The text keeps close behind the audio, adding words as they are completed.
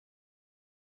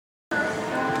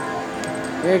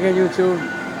Hey again, YouTube.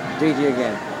 JG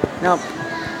again. Now,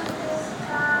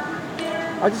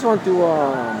 I just want to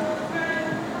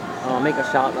make a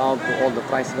shout out to all the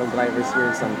tricycle drivers here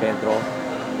in San Pedro.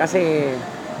 Kasi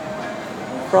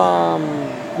from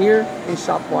here in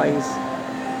Shopwise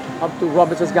up to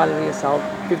Robinson's Galleria South,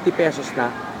 50 pesos na.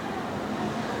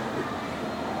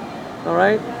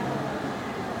 Alright?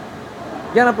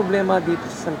 Yan ang problema dito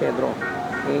sa San Pedro.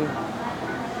 Okay?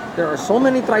 There are so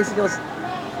many tricycles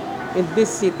in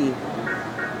this city.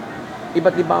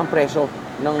 Iba't iba ang presyo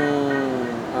ng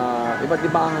iba't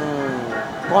iba ang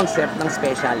concept ng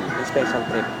special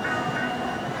trip.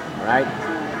 Alright?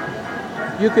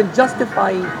 You can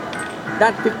justify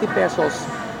that 50 pesos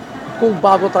kung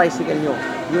bago tricycle nyo.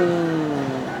 Yung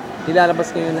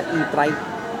nilalabas ngayon na e-trike,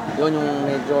 yun yung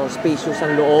medyo spacious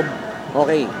ang loob.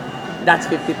 Okay, that's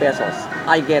 50 pesos.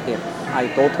 I get it. I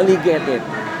totally get it.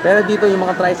 Pero dito yung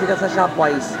mga tricycle sa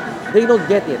Shopwise, they don't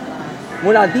get it.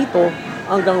 Mula dito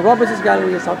hanggang Robinson's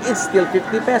Galleria South, it's still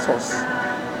 50 pesos.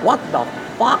 What the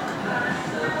fuck?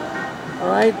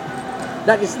 Alright?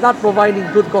 That is not providing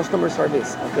good customer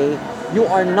service. Okay? You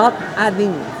are not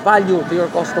adding value to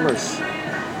your customers.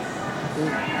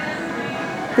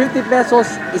 50 pesos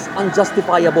is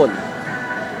unjustifiable.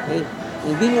 Okay?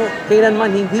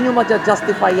 Kailanman hindi nyo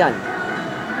ma-justify yan.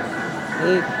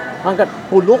 Okay? Hanggat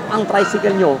pulok ang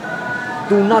tricycle nyo,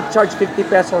 do not charge 50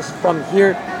 pesos from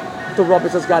here to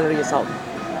Robinson's Galleria South.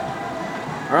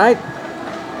 Alright?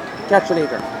 Catch you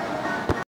later.